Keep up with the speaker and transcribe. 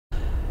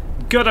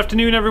Good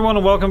afternoon everyone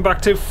and welcome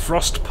back to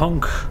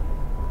FrostPunk.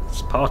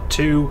 It's part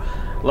 2.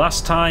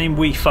 Last time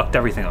we fucked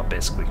everything up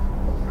basically.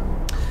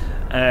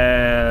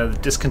 The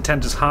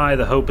discontent is high,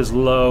 the hope is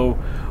low.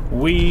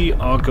 We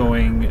are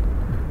going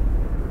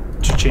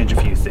to change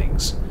a few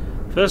things.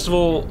 First of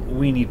all,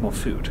 we need more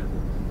food.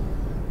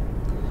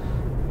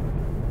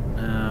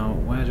 Now,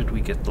 where did we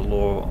get the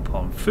law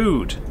upon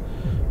food?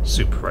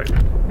 Soup, right.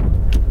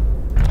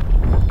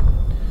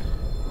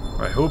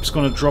 Right, hope's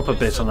going to drop a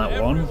bit on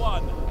that one.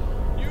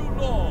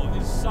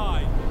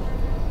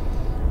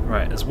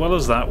 Right, as well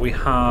as that, we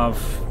have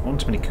one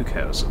too many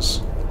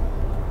cookhouses.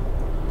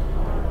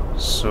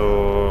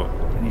 So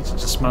we need to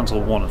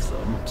dismantle one of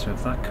them. So we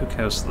have that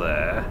cookhouse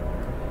there.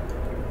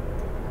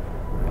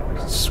 We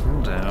can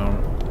scroll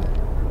down.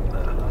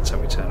 That's how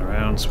we turn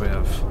around. So we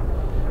have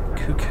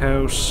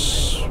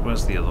cookhouse.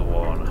 Where's the other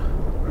one?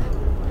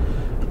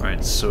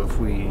 Right, so if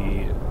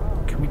we...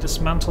 Can we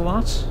dismantle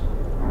that?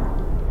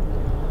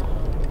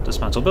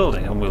 Dismantle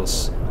building, and we'll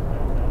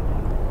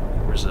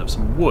reserve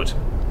some wood.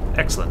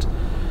 Excellent.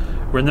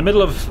 We're in the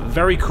middle of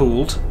very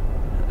cold.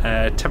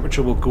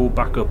 Temperature will go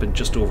back up in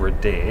just over a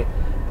day.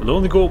 It'll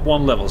only go up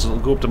one level, so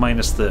it'll go up to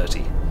minus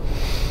 30.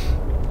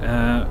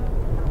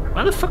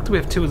 Why the fuck do we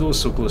have two of those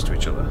so close to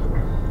each other?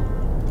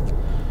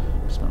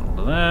 Dismantle one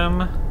of them.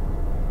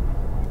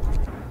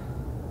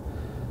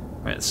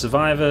 Right, the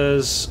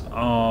survivors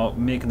are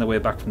making their way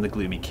back from the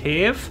gloomy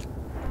cave.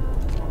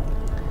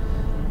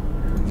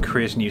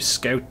 Create a new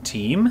scout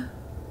team.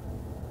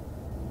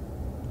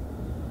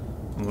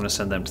 I'm going to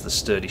send them to the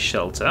sturdy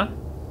shelter.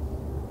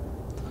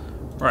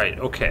 Right,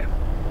 okay.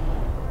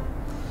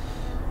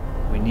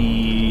 We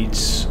need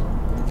 2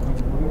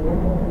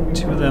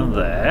 of them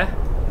there.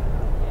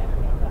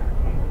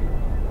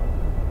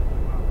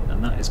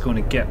 And that is going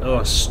to get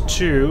us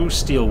to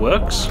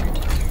steelworks.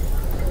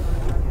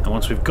 And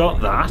once we've got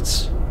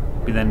that,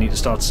 we then need to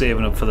start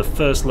saving up for the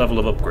first level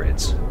of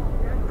upgrades.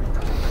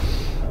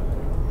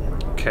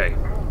 Okay,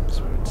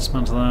 so we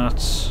dismantle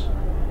that.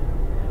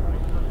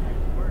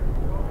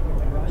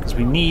 Because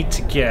we need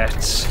to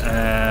get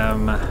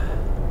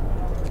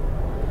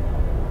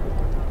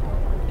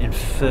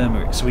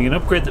infirmary. So we can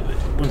upgrade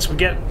once we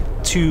get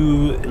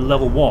to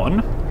level 1,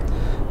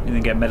 we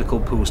then get medical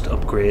post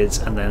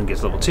upgrades, and then get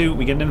to level 2,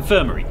 we get an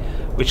infirmary,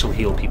 which will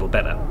heal people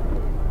better.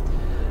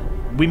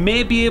 We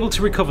may be able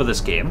to recover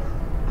this game.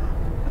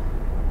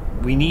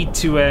 We need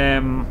to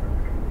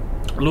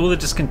lower the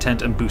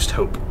discontent and boost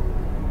hope,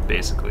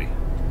 basically.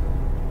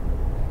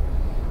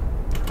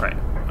 Right,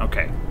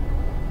 okay.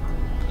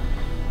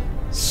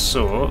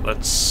 So,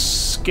 let's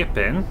skip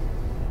in.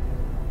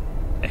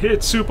 I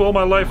hate soup all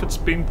my life, it's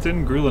been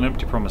thin gruel and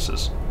empty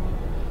promises.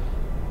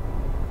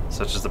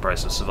 Such as the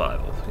price of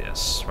survival.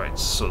 Yes, right,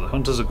 so the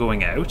hunters are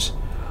going out.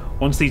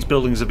 Once these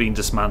buildings are being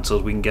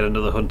dismantled, we can get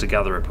another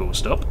hunter-gatherer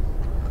post up.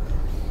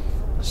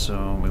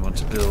 So, we want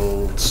to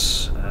build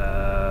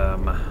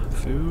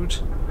food.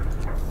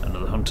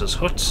 Another hunter's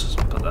hut,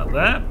 so put that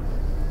there.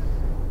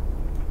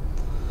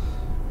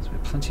 So we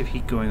have plenty of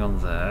heat going on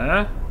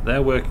there.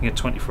 They're working a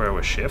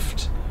 24-hour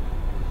shift.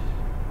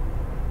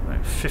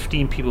 Right,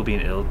 15 people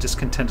being ill.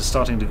 Discontent is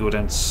starting to go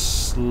down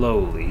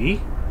slowly.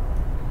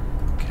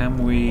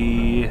 Can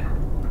we...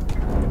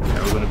 Okay,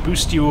 we're going to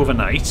boost you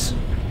overnight.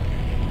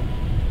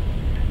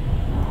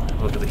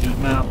 Look at the heat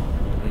map.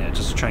 Yeah,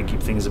 just to try and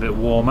keep things a bit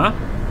warmer.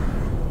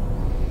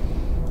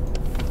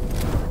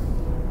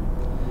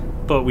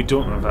 But we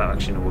don't...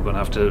 Actually, no, we're going to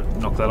have to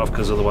knock that off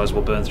because otherwise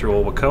we'll burn through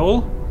all the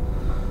coal.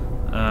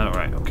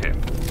 Right, okay.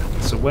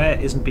 So where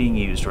isn't being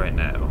used right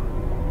now?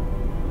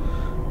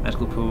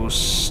 Medical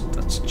post,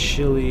 that's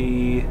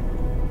chilly.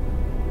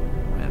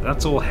 Yeah,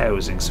 that's all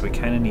housing, so we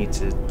kind of need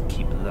to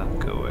keep that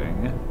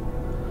going.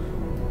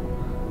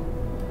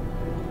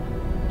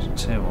 So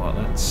tell you what,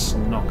 let's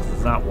knock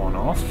that one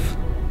off.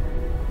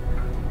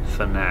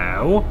 For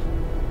now.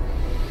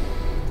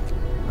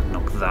 And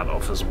knock that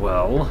off as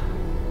well.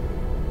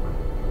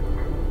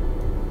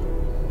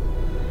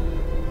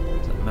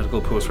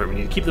 Medical post, right, we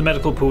need to keep the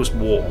medical post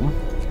warm.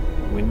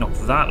 We knock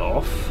that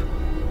off.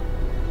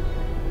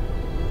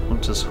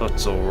 Hunter's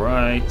hut's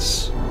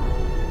alright.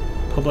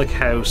 Public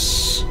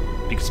house,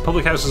 because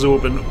public house is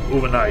open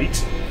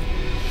overnight.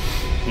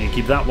 You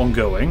keep that one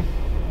going.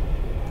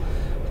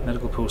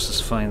 Medical post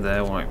is fine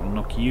there. Right, we'll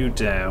knock you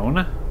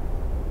down.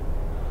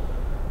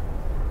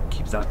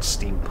 Keep that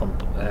steam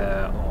pump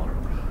on.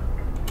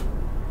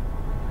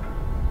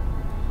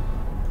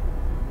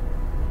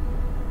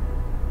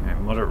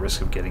 Moderate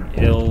risk of getting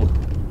ill.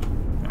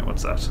 Right,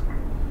 what's that?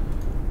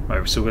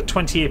 Right, so we've got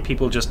 28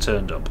 people just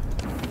turned up.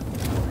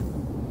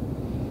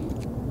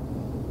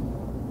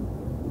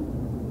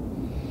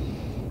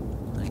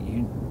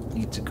 You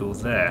need to go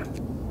there.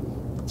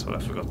 That's what I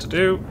forgot to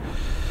do.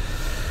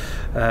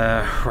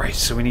 Right,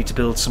 so we need to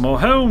build some more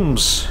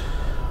homes.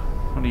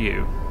 What are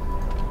you?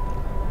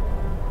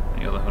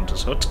 You're the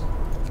hunter's hut.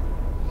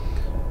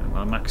 And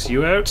I'll max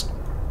you out.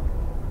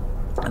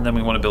 And then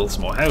we want to build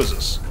some more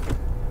houses.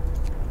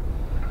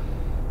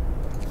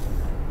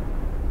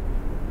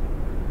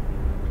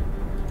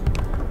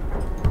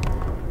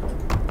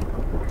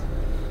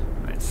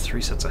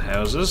 3 sets of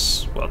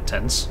houses. Well,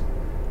 tents.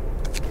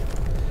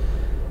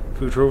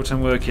 Food for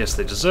overtime work, yes,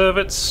 they deserve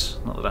it.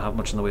 Not that I have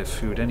much in the way of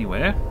food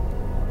anyway.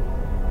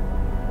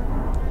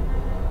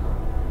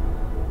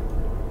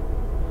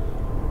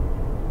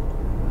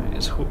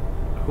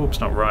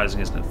 Hope's not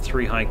rising, isn't it?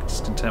 3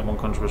 hiked intent, 1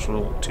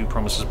 controversial, 2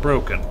 promises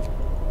broken.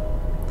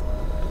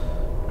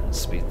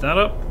 Let's speed that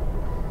up.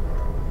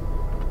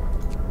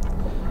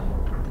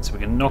 So we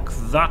can knock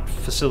that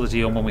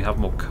facility on when we have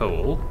more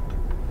coal.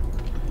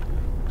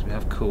 So we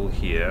have coal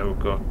here. We've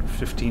got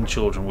 15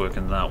 children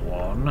working that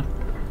one.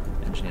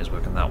 Engineers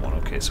working that one.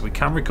 Okay, so we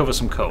can recover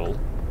some coal.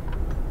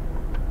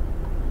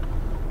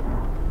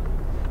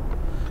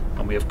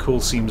 And we have coal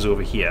seams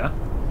over here.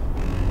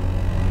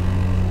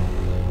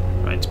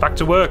 Right, back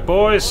to work,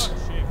 boys!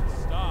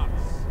 Right,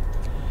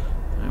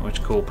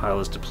 which coal pile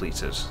is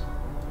depleted?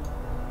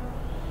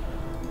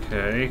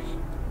 Okay.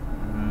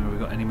 We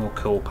got any more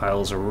coal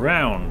piles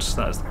around?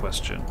 That is the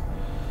question.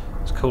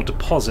 It's coal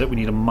deposit. We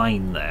need a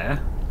mine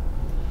there.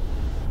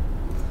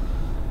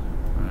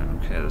 Right,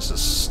 okay, this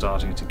is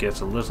starting to get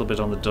a little bit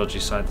on the dodgy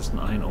side. There's an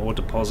iron ore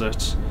deposit.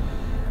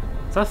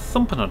 Is that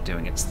thumper not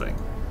doing its thing?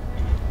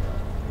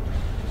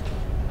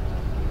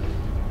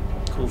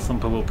 Coal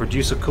thumper will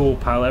produce a coal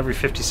pile every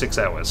 56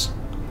 hours.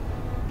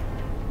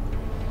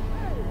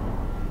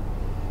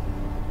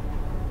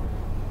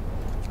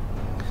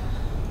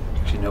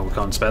 Actually, no, we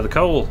can't spare the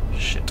coal.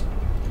 Shit.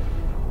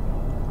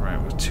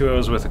 Right, we've 2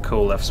 hours worth of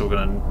coal left, so we're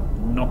going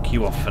to knock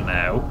you off for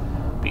now.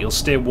 But you'll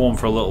stay warm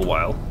for a little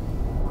while.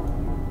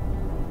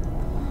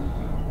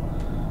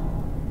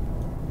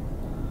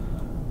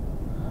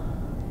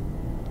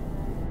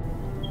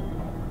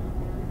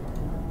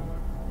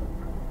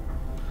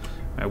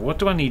 What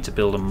do I need to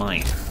build a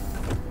mine?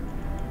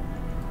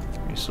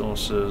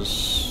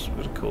 Resources.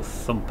 We're going to call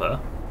thumper.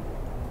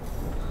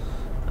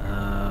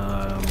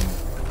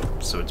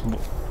 So it's more.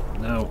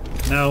 No,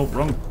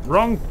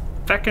 wrong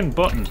feckin'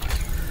 button.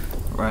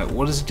 Right,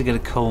 what is it to get a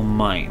coal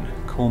mine?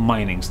 Coal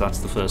mining, so that's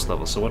the first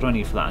level. So what do I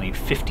need for that? I need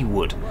 50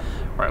 wood.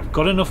 Right, I've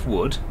got enough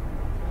wood.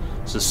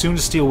 So as soon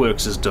as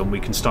steelworks is done, we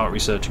can start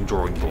researching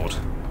drawing board.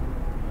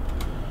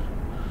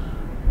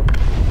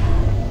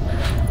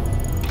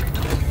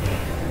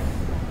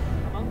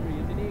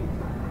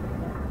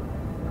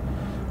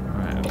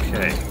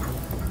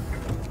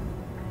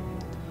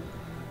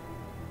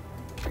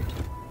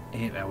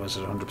 At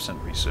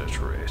 100% research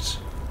rate.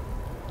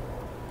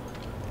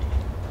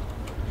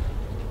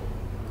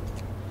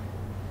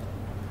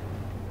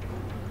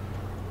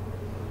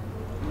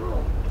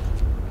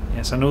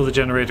 Yes, I know the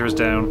generator is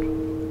down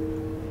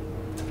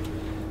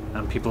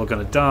and people are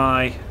going to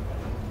die.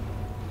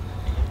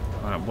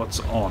 Alright, what's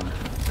on?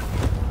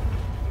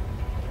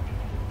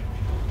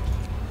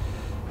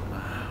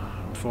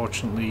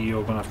 Unfortunately,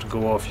 you're going to have to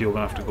go off, you're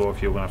going to have to go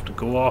off, you're going to have to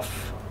go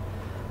off.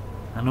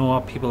 I know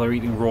our people are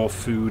eating raw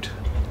food.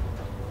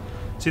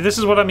 See, this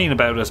is what I mean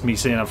about us, me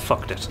saying I've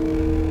fucked it.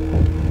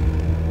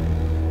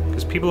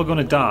 Because people are going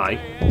to die.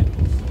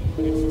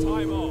 It's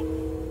time off.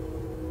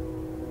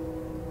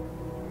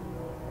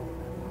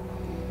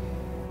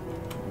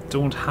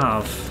 Don't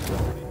have...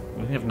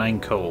 We only have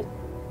 9 coal.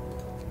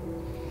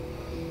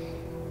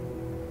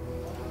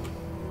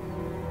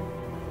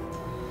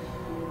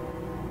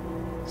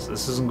 So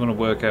this isn't going to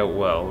work out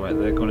well. Right,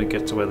 they're going to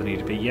get to where they need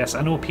to be. Yes,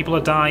 I know people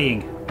are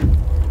dying.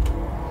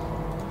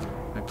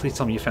 Please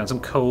tell me you found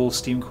some coal,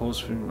 steam cores,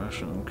 food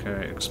ration.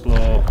 Okay,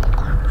 explore.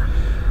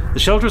 The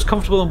shelter is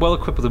comfortable and well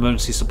equipped with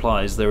emergency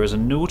supplies. There is a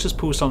notice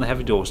posted on the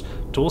heavy doors.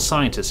 To all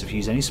scientists, if you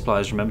use any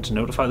supplies, remember to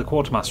notify the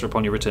quartermaster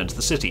upon your return to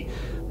the city.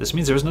 This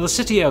means there is another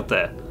city out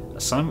there.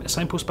 A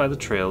signpost by the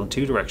trail in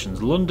 2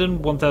 directions.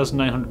 London,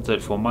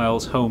 1,934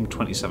 miles. Home,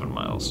 27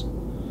 miles.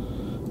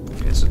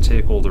 Okay, so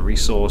take all the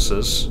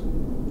resources.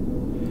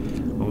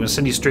 We're going to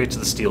send you straight to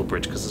the steel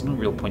bridge because there's no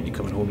real point you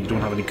coming home. You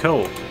don't have any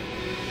coal.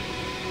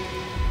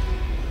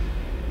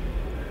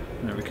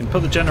 We can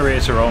put the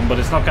generator on, but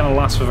it's not going to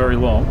last for very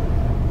long.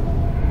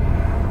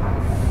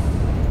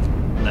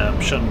 No, I'm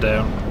shutting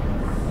down.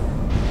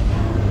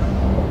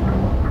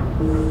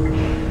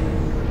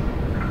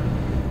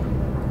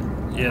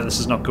 Yeah, this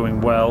is not going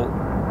well.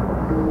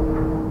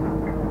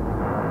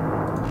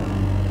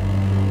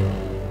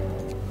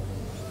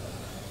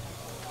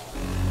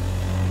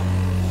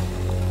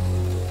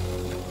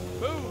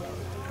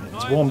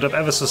 It's warmed up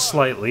ever so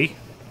slightly.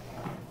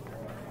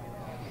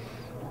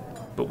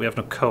 But we have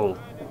no coal.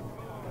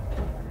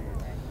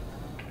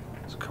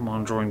 Come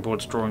on, drawing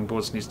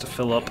boards needs to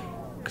fill up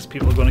because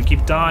people are going to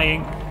keep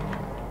dying.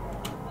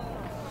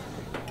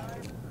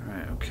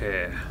 Right,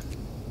 okay.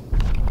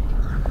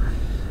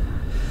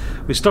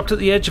 We stopped at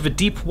the edge of a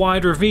deep,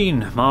 wide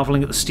ravine,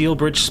 marvelling at the steel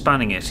bridge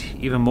spanning it.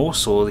 Even more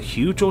so, the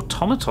huge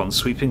automaton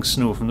sweeping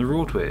snow from the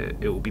roadway.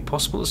 It will be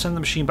possible to send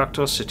the machine back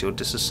to our city or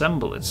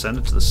disassemble it, send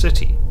it to the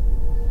city.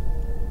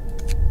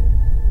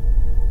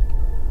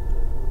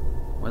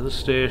 Weather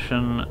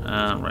station,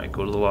 and right,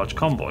 go to the large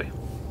convoy.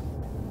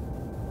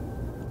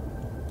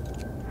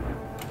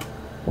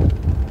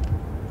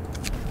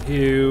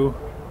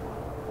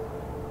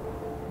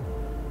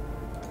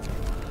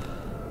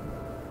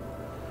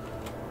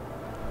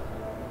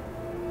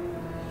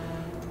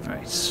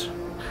 Right.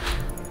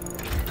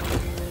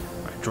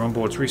 Right, drawing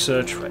boards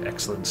research. Right,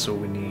 excellent. So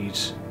we need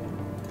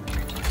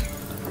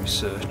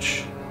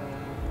research.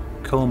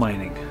 Coal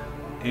mining.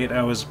 8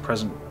 hours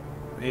present.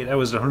 8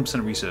 hours at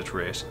 100% research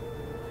rate.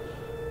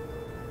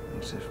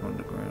 Safe from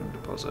underground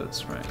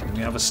deposits. Right, and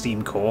we have a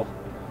steam core.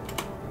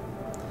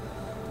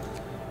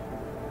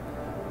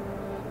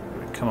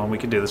 Right, come on, we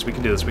can do this. We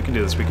can do this. We can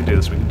do this. We can do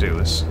this. We can do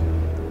this.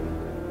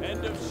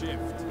 End of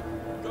shift.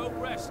 Go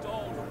rest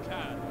all who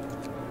can.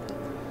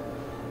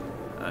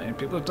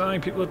 People are dying.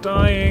 People are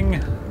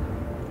dying.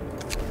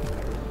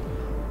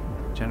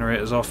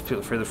 Generators off.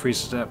 People for the freeze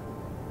step.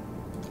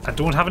 I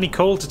don't have any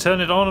coal to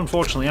turn it on.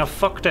 Unfortunately, I've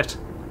fucked it.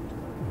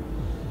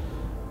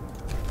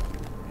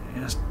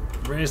 Yes,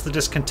 raise the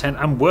discontent.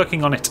 I'm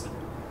working on it.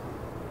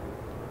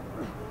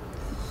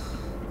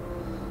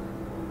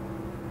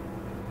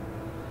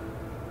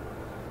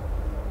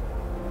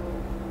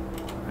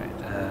 Right.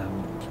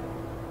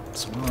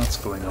 So while that's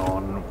going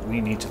on, we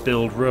need to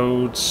build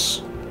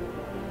roads.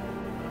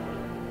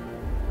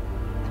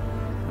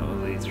 That will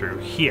lead through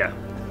here.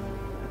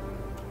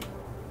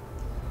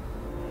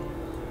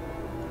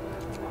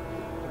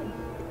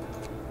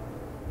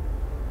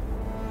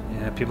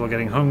 Yeah, people are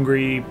getting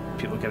hungry,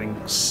 people are getting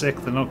sick.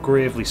 They're not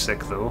gravely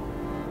sick, though.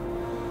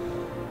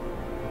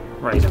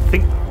 Right, I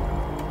think...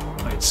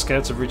 Right,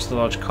 scouts have reached the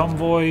large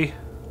convoy.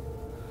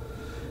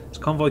 This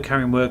convoy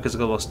carrying workers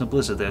got lost in a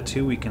blizzard. They are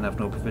too weak and have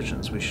no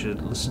provisions. We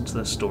should listen to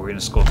their story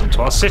and escort them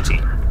to our city.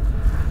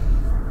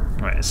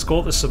 Right,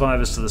 escort the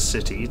survivors to the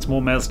city. It's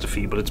more mouths to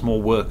feed, but it's more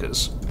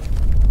workers.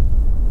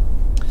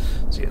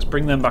 So yes,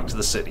 bring them back to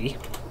the city.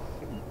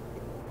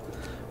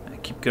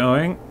 Right, keep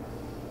going.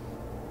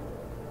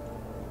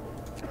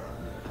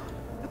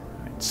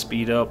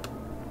 Speed up.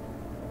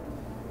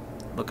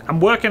 Look, I'm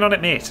working on it,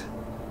 mate.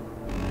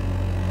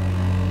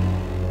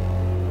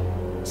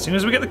 As soon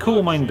as we get the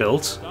coal mine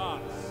built.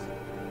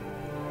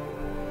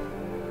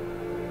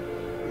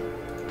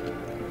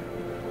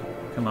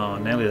 Come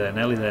on, nearly there,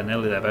 nearly there,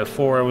 nearly there. About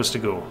 4 hours to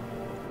go.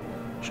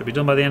 Should be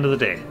done by the end of the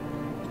day.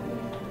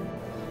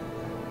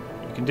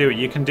 You can do it,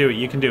 you can do it,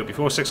 you can do it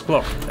before 6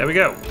 o'clock. There we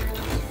go.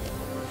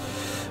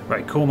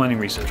 Right, coal mining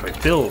research. Right,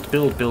 build,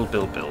 build, build,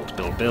 build, build,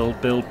 build,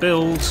 build, build,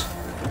 build.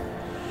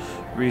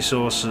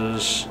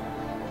 Resources.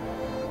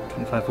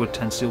 25 wood,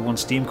 10 steel, 1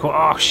 steam core.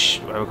 Oh,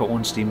 I've got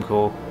 1 steam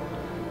core.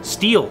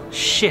 Steel!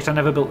 Shit, I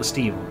never built the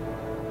steam.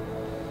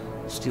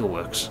 Steel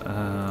works.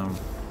 Right,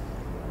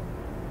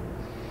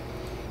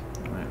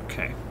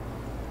 okay.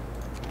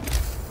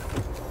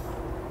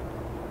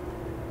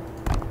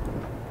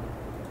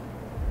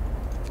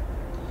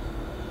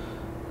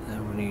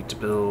 Then we need to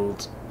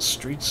build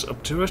streets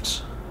up to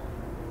it.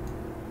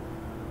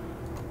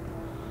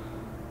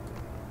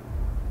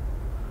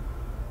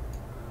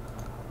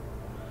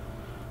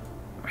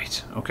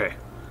 Okay.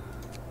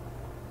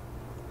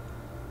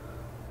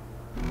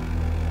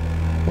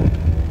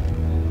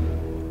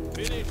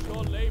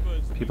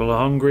 People are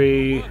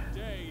hungry.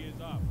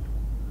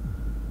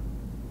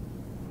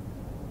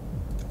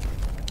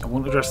 I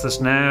won't address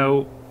this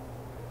now.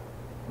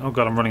 Oh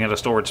god, I'm running out of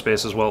storage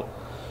space as well.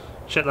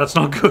 Shit, that's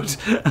not good.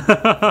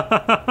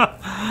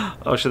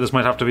 Oh shit, this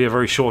might have to be a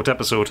very short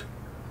episode.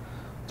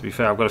 To be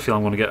fair, I've got a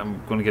feeling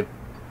I'm going to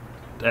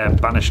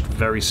get banished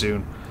very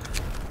soon.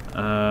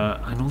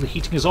 I know the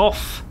heating is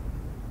off.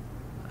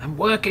 I'm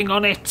working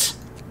on it.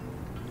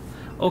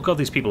 Oh god,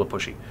 these people are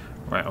pushy.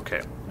 Right,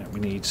 okay. We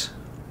need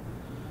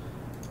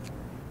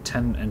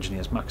 10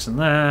 engineers max in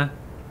there.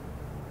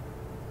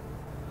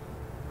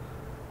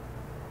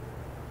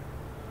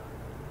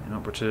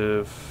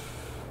 Inoperative.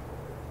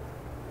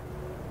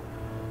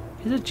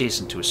 Is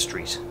adjacent to a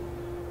street.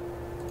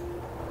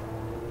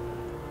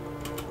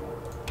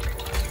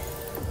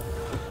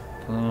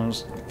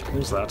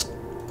 Close that.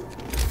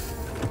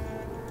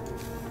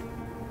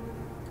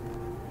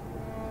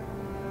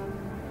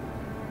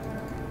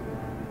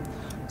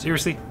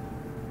 Seriously?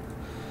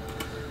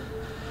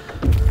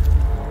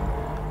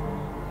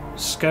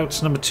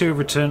 Scouts number 2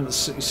 return to the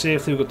city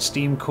safely. We've got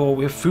steam core.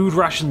 We have food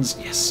rations.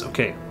 Yes,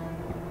 okay.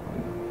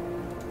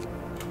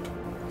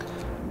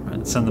 Right,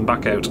 let's send them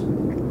back out.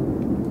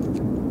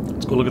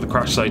 Let's go look at the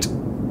crash site.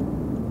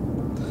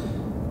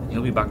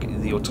 He'll be back.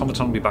 The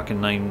automaton will be back in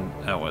 9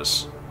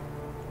 hours.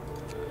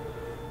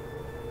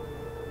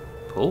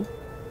 Full?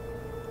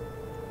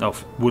 No,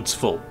 wood's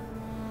full.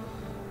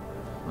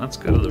 That's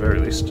good at the very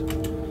least.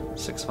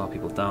 6 of our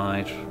people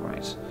died.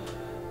 Right.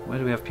 Where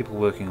do we have people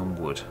working on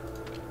wood?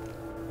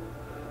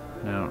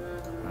 No.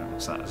 Right,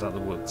 what's that? Is that the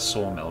wood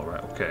sawmill?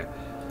 Right, okay.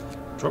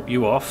 Drop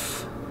you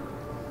off.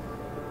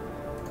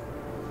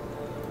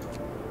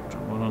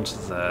 Drop one onto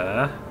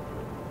there.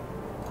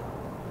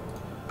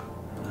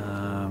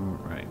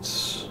 Right.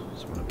 So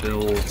I'm going to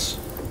build...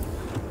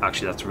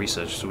 Actually, that's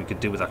research, so we could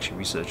do with actually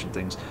researching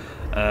things.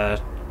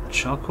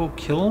 Charcoal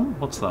kiln?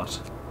 What's that?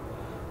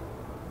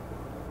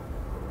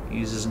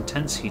 Uses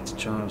intense heat to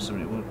charge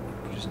somebody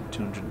using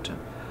 210.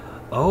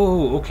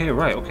 Oh, okay,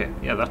 right, okay.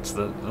 Yeah, that's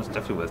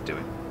definitely worth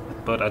doing.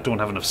 But I don't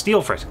have enough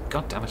steel for it.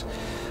 God damn it.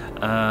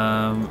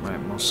 Right,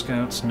 more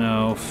scouts.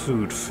 No.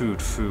 Food.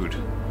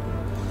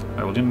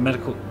 Right, we'll do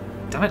medical.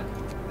 Damn it.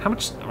 How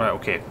much? Right,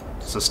 okay.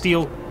 So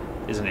steel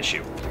is an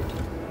issue.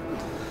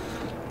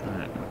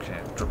 Right,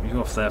 okay. Drop you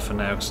off there for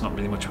now, because not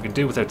really much we can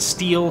do without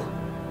steel.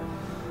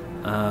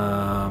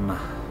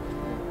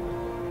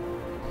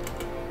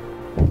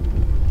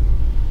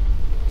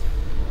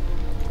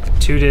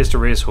 2 days to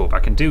raise hope. I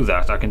can do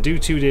that. I can do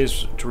 2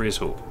 days to raise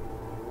hope.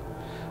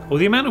 Well,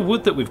 the amount of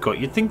wood that we've got,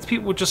 you'd think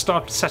people would just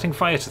start setting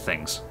fire to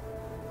things.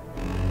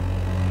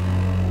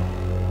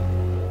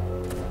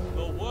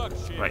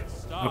 Right,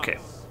 okay.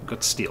 We've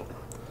got steel.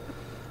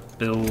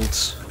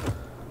 Build.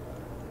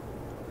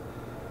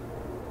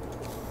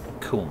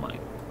 Coal mine.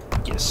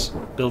 Yes,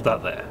 build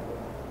that there.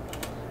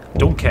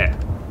 Don't care.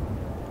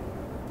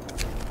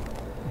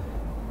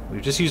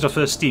 We've just used our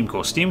first steam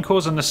core. Steam core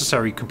is a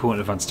necessary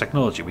component of advanced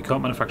technology. We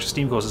can't manufacture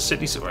steam cores in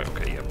cities. Right,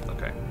 okay, yep,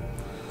 okay.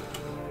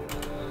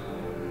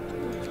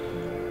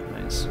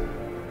 Nice.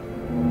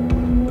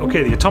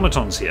 Okay, the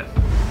automaton's here.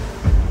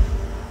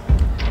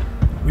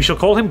 We shall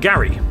call him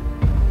Gary.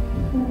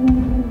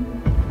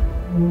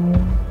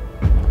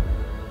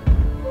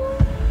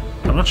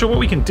 I'm not sure what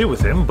we can do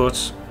with him,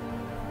 but...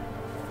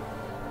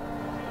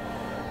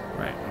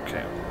 Right,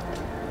 okay.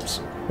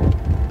 So...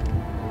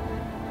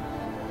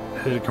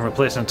 Heard it can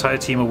replace an entire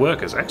team of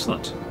workers.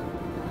 Excellent.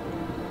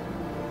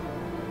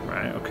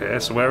 Right, okay,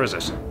 so where is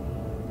it?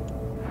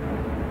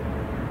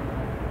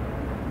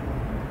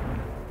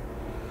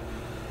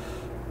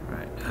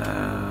 Right,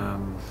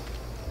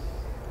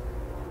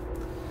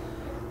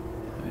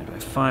 we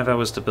have 5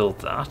 hours to build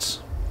that.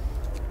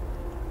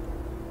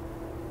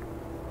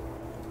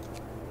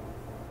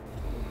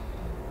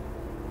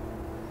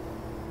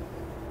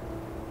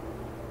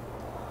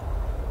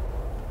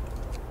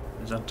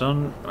 Is that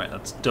done? Right,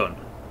 that's done.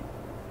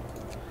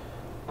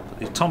 Put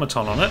the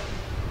automaton on it.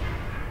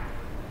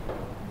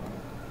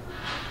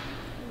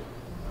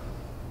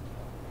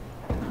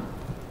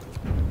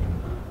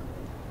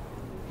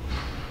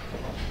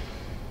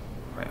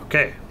 Right,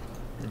 okay.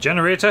 The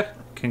generator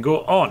can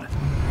go on.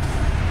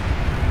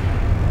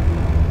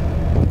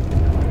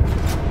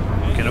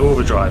 We can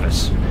overdrive it.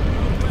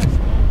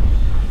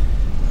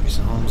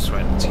 Some homes,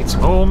 right, let's hit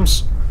some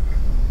homes.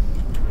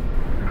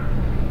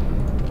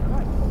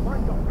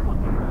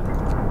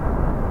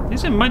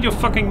 Is it mind your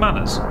fucking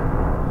manners?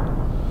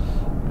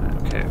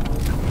 Okay.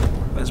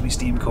 Where's my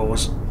steam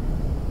cores?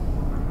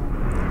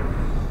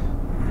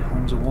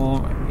 Homes are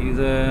warm. Are you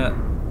there?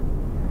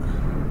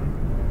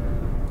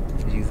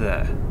 Are you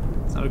there?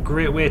 It's not a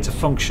great way to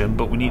function,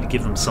 but we need to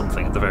give them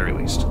something at the very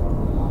least.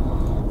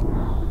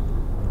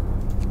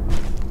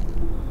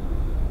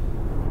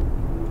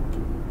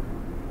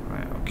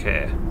 Right,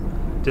 okay.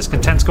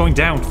 Discontent's going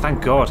down,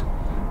 thank God.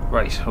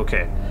 Right,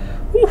 okay.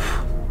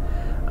 Woof.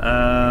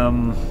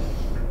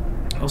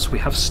 Also, we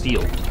have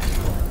steel.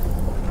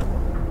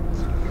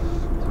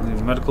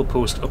 Medical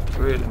post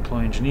upgrade, employ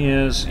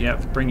engineers.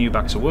 Yep, bring you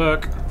back to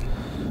work.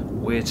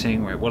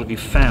 Waiting. Right, what have you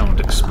found?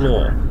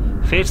 Explore.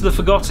 Fate of the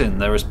Forgotten.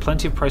 There is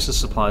plenty of priceless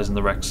supplies in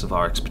the wrecks of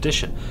our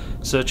expedition.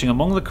 Searching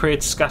among the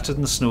crates scattered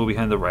in the snow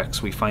behind the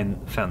wrecks, we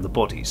found the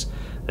bodies.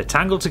 They're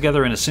tangled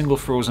together in a single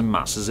frozen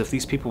mass, as if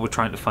these people were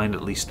trying to find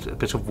at least a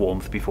bit of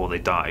warmth before they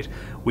died.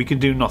 We can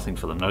do nothing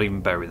for them, not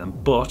even bury them,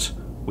 but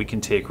we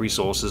can take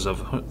resources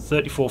of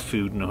 34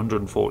 food and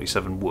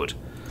 147 wood.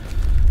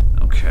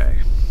 Okay.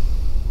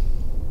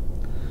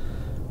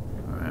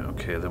 Alright,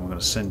 okay, then we're going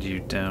to send you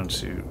down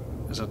to...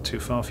 Is that too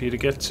far for you to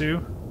get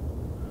to?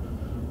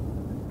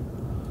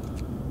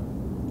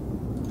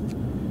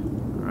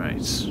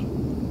 Right. So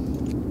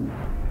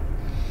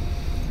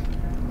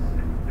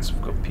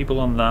we've got people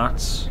on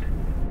that.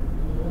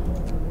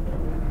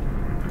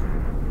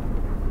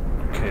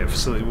 Okay,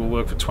 facility will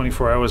work for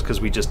 24 hours because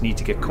we just need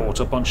to get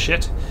caught up on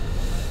shit.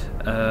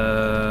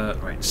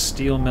 Right,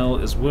 steel mill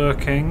is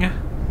working.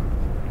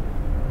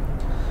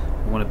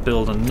 We want to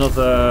build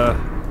another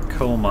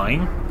coal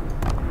mine.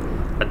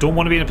 I don't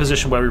want to be in a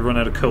position where we run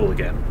out of coal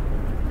again.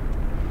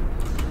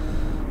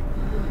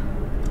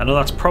 I know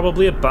that's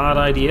probably a bad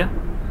idea.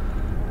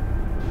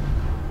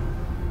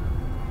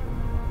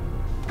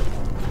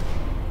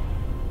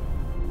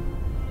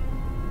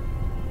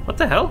 What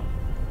the hell?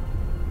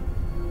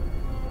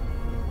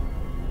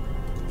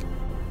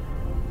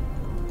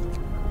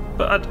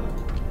 But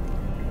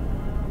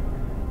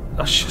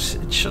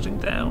it's shutting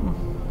down.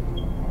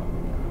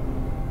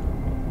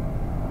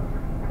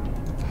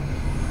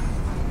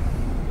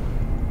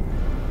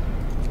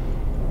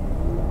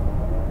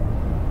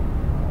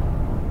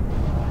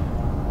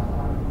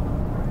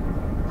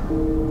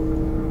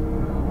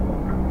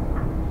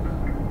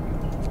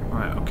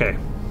 Right, okay.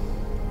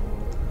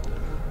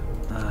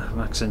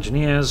 Max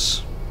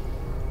engineers.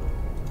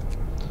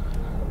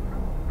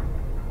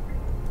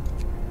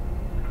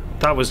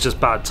 That was just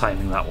bad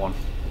timing, that one.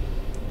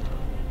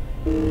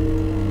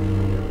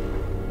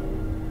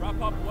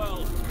 Wrap up well.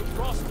 The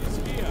frost is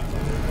here.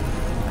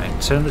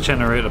 Right, turn the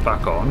generator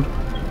back on.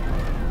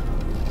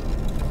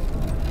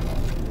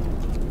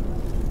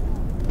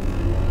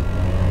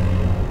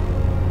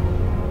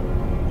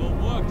 Will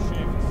work, ship.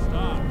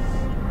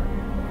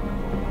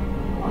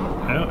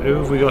 who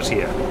have we got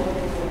here?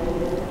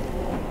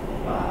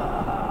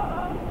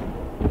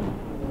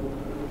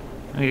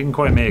 He didn't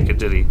quite make it,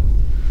 did he?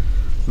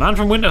 Man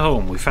from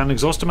Winterhome. We found an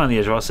exhausted man on the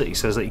edge of our city.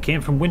 Says that he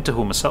came from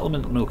Winterhome, a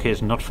settlement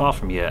located not far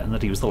from here, and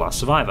that he was the last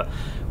survivor.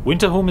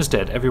 Winterhome is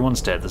dead. Everyone's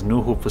dead. There's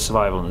no hope for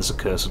survival in this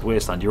accursed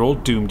wasteland. You're all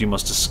doomed. You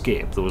must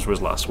escape. Those were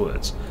his last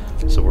words.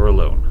 So we're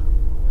alone.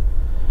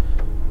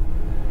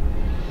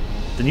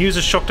 The news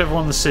has shocked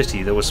everyone in the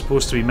city. There were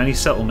supposed to be many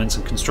settlements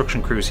and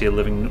construction crews here,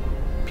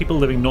 people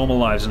living normal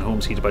lives in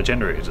homes heated by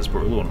generators,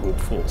 but we're alone. Hope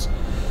falls.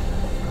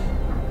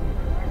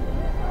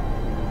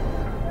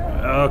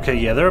 Okay,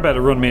 yeah, they're about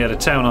to run me out of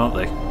town, aren't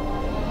they?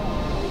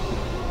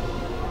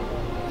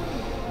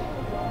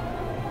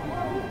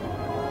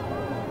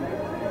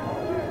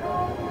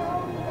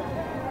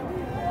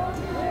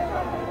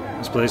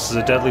 This place is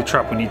a deadly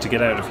trap. We need to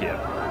get out of here.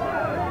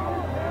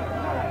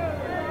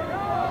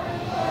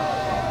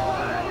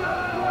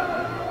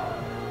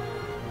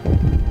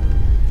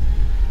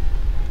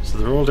 So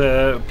they're all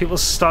there. People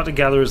start to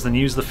gather as the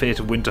news of the fate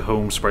of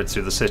Winterhome spreads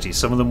through the city.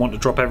 Some of them want to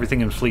drop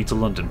everything and flee to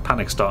London.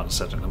 Panic starting to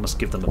set in. I must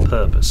give them a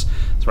purpose.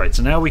 That's right,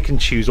 so now we can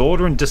choose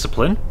order and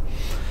discipline.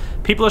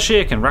 People are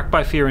shaken, racked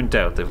by fear and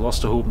doubt. They've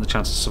lost hope and the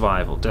chance of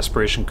survival.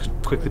 Desperation could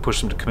quickly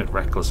push them to commit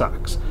reckless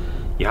acts.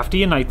 You have to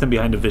unite them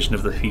behind a vision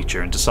of the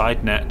future and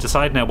decide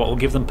now what will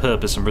give them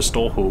purpose and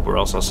restore hope, or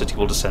else our city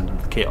will descend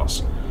into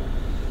chaos.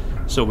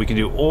 So we can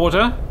do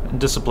order and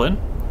discipline,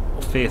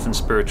 or faith and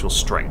spiritual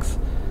strength.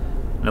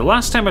 Now,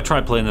 last time I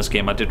tried playing this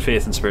game, I did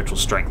faith and spiritual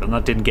strength, and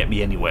that didn't get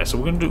me anywhere, so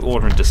we're going to do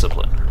order and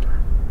discipline.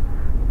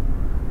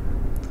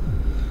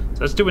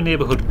 So let's do a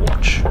neighbourhood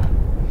watch.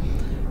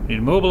 We need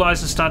to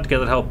mobilise and stand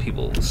together to help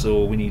people.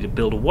 So we need to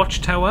build a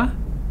watchtower.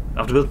 I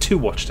have to build 2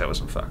 watchtowers,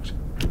 in fact.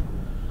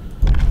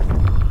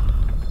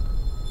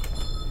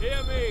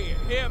 Hear me,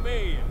 hear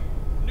me.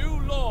 New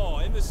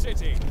law in the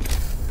city.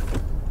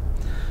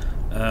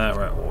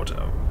 Right,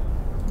 order.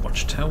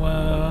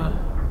 Watchtower.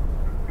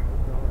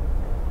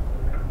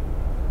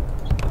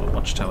 A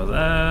watchtower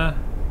there.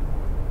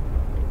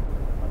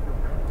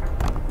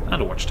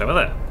 And a watchtower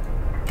there.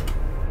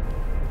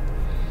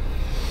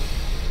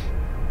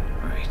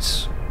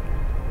 Right.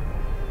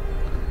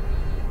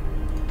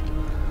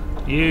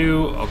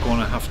 You are going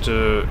to have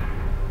to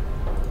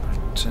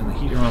turn the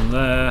heater on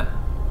there.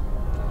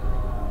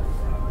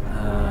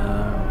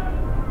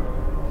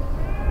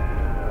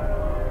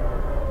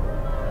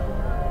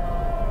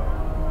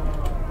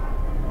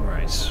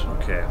 Right,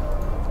 okay.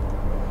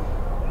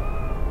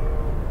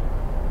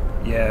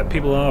 Yeah,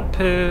 people are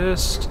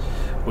pissed.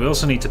 We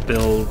also need to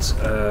build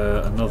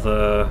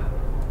another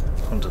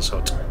hunter's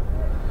hut.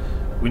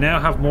 We now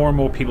have more and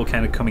more people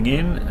kind of coming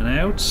in and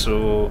out,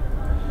 so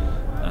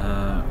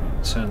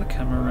turn the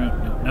camera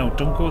around. No,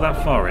 don't go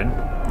that far in.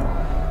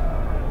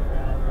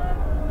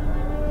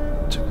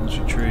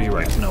 Technology tree,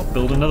 right, no,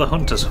 build another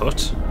hunter's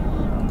hut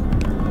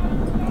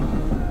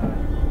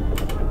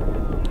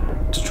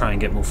to try and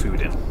get more food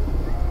in.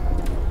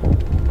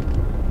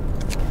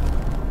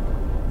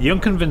 The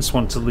unconvinced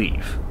want to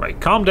leave. Right,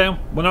 calm down.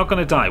 We're not going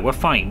to die. We're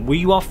fine.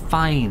 We are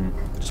fine.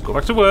 Just go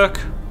back to work.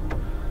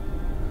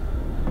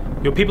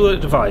 Your people are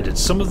divided.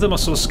 Some of them are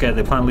so scared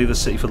they plan to leave the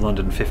city for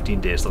London in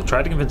 15 days. They'll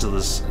try to convince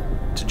others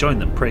to join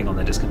them, preying on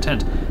their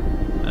discontent.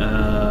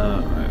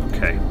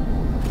 Okay.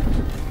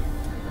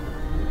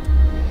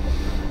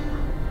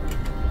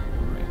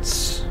 Right.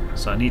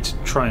 So I need to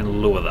try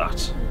and lower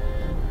that.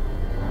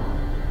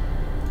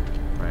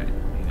 Right.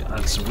 Need to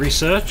add some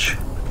research.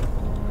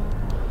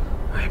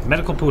 Right,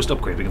 medical post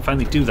upgrade. We can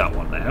finally do that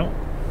one now.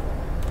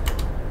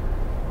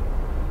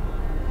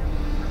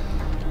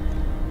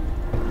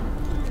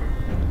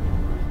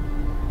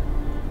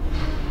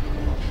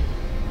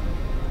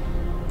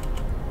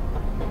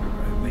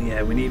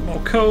 We need more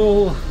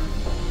coal.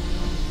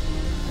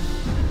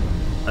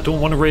 I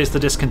don't want to raise the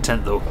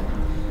discontent though,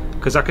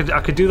 because I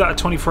could do that a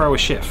 24-hour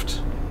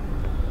shift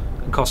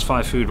and cost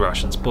 5 food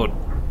rations, but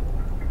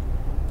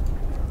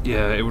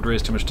yeah, it would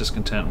raise too much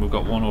discontent. We've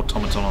got 1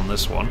 automaton on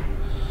this one.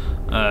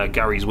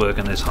 Gary's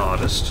working his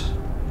hardest.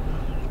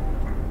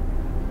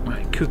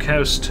 Right,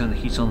 cookhouse, turn the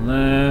heat on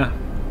there.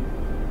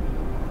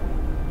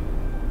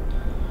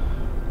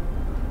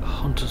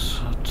 Hunter's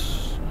hut.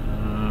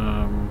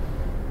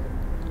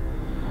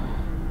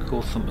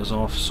 Coal thumpers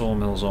off,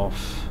 sawmills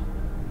off.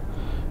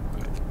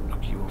 Right,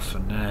 knock you off for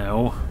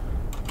now.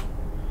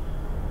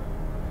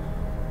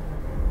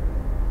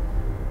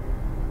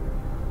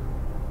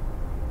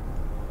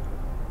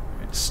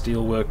 Right,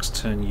 steelworks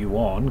turn you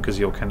on because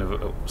you're kind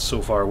of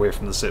so far away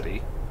from the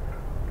city.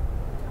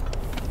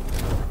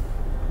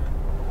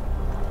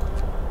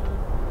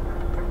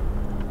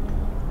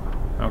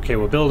 Okay,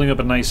 we're building up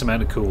a nice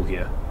amount of coal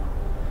here.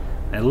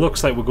 And it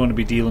looks like we're going to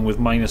be dealing with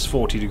minus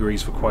 40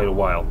 degrees for quite a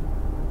while.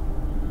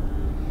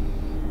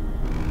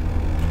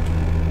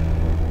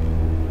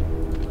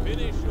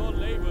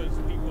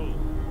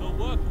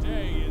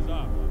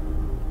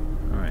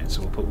 So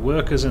we'll put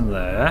workers in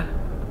there.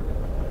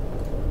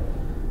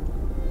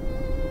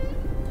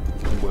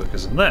 And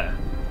workers in there.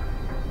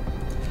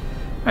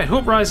 Right,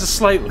 hope rises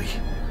slightly.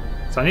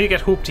 So I need to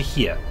get Hope to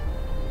here.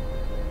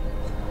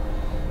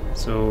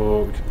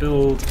 So we could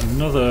build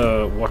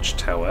another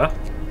watchtower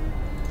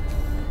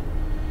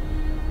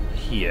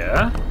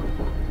here.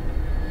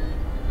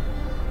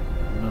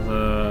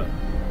 Another...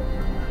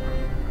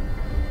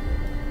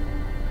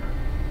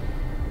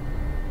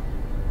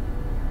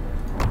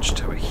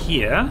 watchtower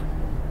here.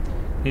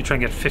 Need to try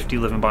and get 50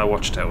 living by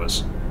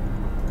watchtowers.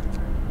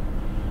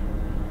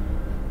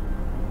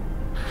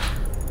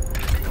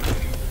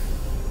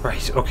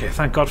 Right, okay,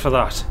 thank God for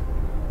that.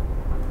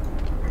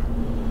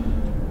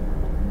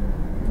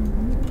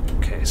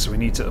 Okay, so we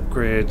need to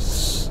upgrade...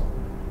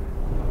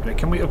 Right,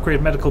 can we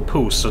upgrade medical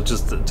posts, or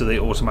just do they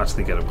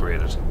automatically get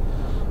upgraded?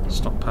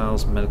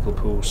 Stockpiles, medical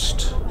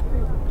post...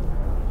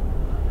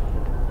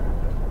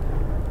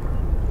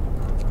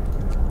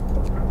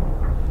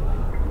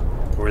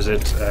 Or is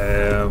it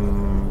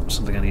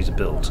something I need to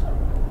build?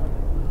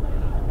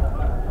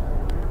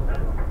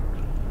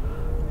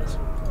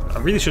 I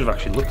really should have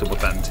actually looked at what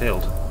that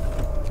entailed.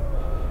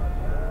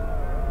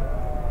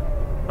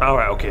 Oh,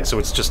 right, okay, so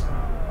it's just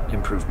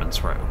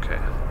improvements, right, okay.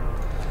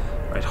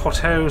 Right,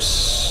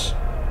 hothouse.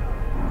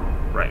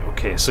 Right,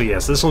 okay, so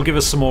yes, this will give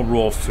us some more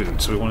raw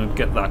food, so we want to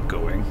get that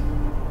going.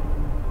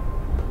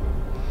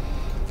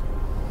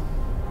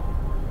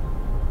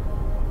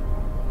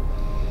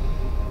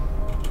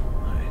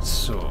 Right,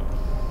 so...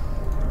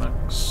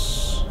 Max...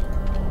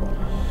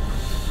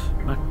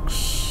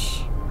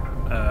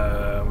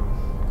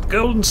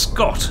 Golden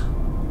Scott!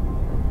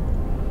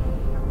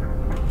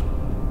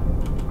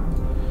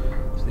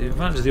 So the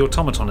advantage of the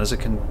automaton is it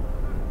can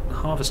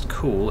harvest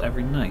coal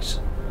every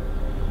night.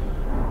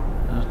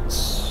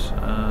 That's...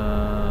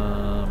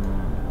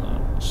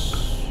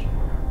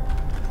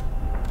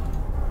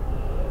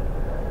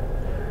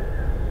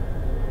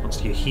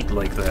 What's your heat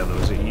like there, though?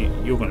 Is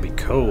it, you're going to be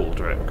cold,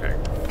 right? Okay.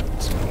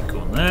 So you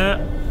go in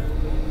there.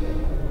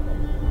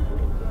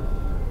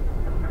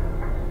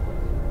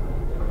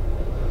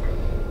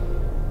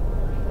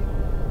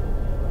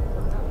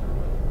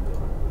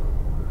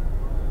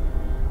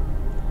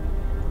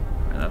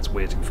 And that's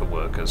waiting for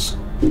workers.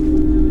 Your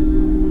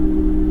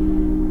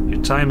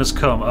time has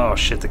come. Oh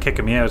shit, they're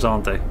kicking me out,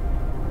 aren't they?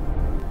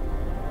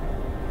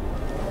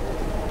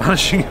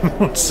 Banishing him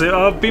won't say,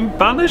 oh, I've been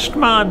banished,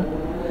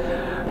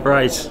 man!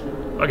 Right.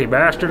 Lucky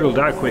bastard will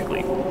die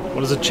quickly.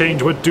 What does it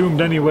change? We're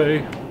doomed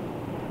anyway.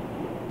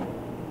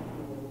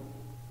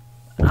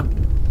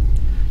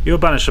 You're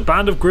banished. A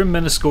band of grim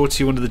men escorts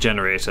you under the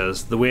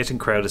generators. The waiting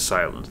crowd is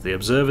silent. They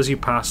observe as you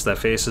pass, their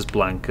faces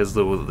blank as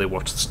though they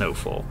watch the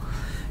snowfall.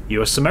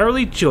 You are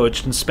summarily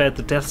judged and spared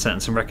the death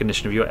sentence in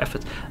recognition of your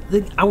efforts.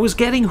 I was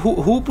getting...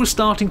 Hope was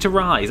starting to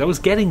rise. I was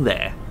getting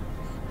there.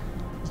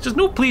 There's just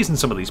no pleasing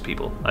some of these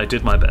people. I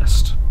did my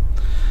best.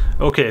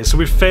 Okay, so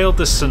we've failed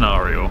this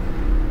scenario.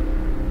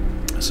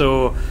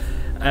 So,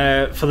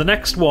 for the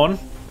next one,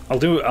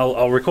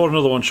 I'll record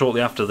another one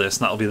shortly after this,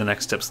 and that'll be the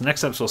next steps. The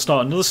next steps, I'll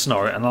start another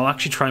scenario, and I'll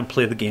actually try and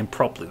play the game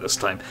properly this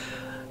time.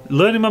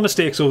 Learning my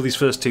mistakes over these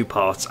first two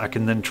parts, I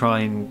can then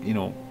try and, you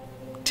know,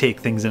 take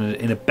things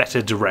in a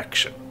better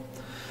direction.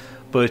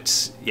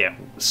 But, yeah,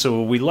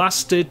 so we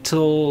lasted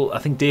till, I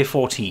think, day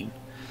 14.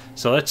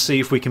 So let's see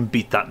if we can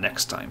beat that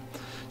next time.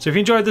 So if you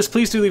enjoyed this,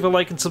 please do leave a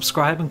like and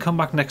subscribe, and come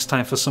back next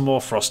time for some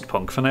more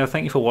FrostPunk. For now,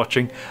 thank you for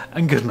watching,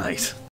 and good night.